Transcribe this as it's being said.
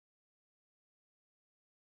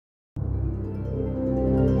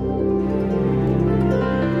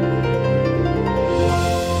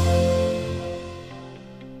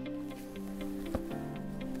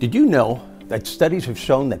Did you know that studies have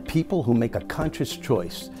shown that people who make a conscious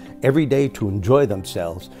choice every day to enjoy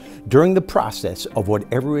themselves during the process of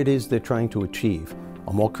whatever it is they're trying to achieve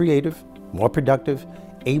are more creative, more productive,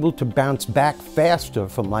 able to bounce back faster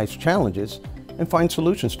from life's challenges, and find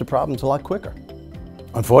solutions to problems a lot quicker?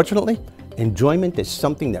 Unfortunately, enjoyment is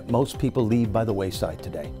something that most people leave by the wayside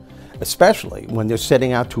today, especially when they're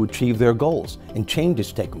setting out to achieve their goals and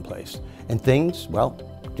changes taking place, and things, well,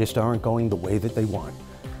 just aren't going the way that they want.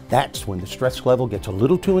 That's when the stress level gets a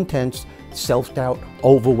little too intense, self-doubt,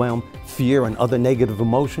 overwhelm, fear, and other negative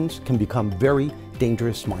emotions can become very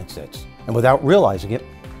dangerous mindsets. And without realizing it,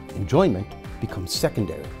 enjoyment becomes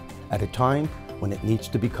secondary at a time when it needs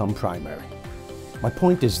to become primary. My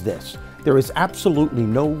point is this: there is absolutely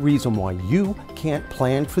no reason why you can't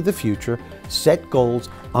plan for the future, set goals,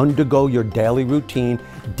 undergo your daily routine,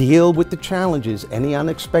 deal with the challenges, any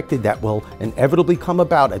unexpected that will inevitably come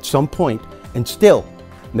about at some point, and still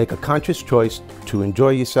make a conscious choice to enjoy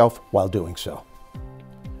yourself while doing so.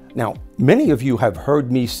 Now, many of you have heard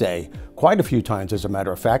me say, quite a few times as a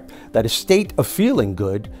matter of fact, that a state of feeling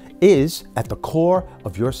good is at the core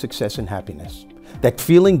of your success and happiness. That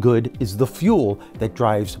feeling good is the fuel that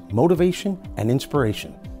drives motivation and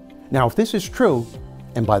inspiration. Now, if this is true,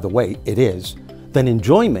 and by the way, it is, then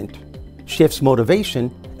enjoyment shifts motivation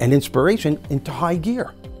and inspiration into high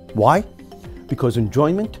gear. Why? Because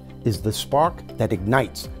enjoyment is the spark that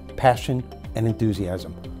ignites passion and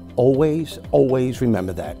enthusiasm. Always, always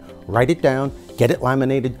remember that. Write it down, get it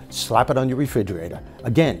laminated, slap it on your refrigerator.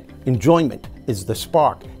 Again, enjoyment is the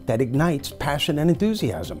spark that ignites passion and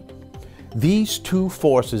enthusiasm. These two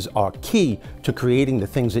forces are key to creating the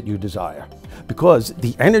things that you desire, because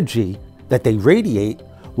the energy that they radiate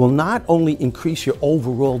will not only increase your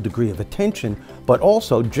overall degree of attention, but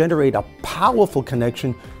also generate a powerful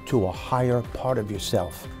connection to a higher part of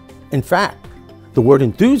yourself. In fact, the word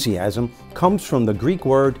enthusiasm comes from the Greek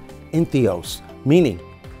word entheos, meaning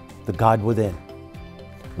the God within.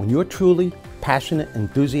 When you're truly passionate and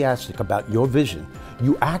enthusiastic about your vision,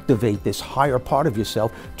 you activate this higher part of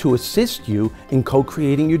yourself to assist you in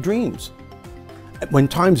co-creating your dreams. When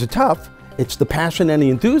times are tough, it's the passion and the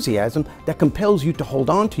enthusiasm that compels you to hold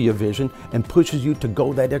on to your vision and pushes you to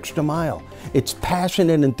go that extra mile. It's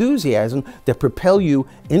passion and enthusiasm that propel you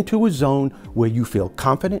into a zone where you feel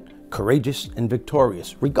confident, courageous, and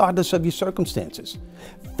victorious, regardless of your circumstances.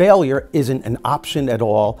 Failure isn't an option at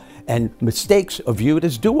all, and mistakes are viewed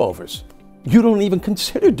as do-overs. You don't even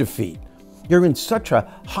consider defeat. You're in such a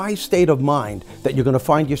high state of mind that you're going to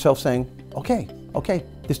find yourself saying, okay,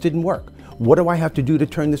 this didn't work. What do I have to do to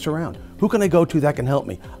turn this around? Who can I go to that can help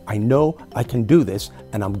me? I know I can do this,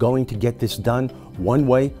 and I'm going to get this done one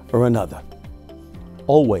way or another.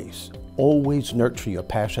 Always, always nurture your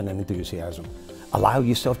passion and enthusiasm. Allow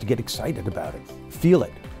yourself to get excited about it. Feel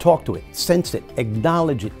it, talk to it, sense it,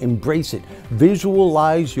 acknowledge it, embrace it.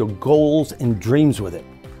 Visualize your goals and dreams with it.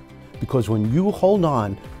 Because when you hold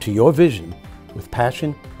on to your vision with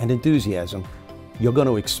passion and enthusiasm, you're going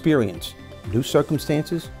to experience new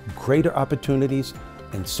circumstances, greater opportunities,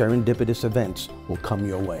 and serendipitous events will come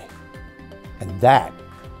your way. And that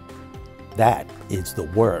is the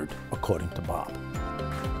word according to Bob.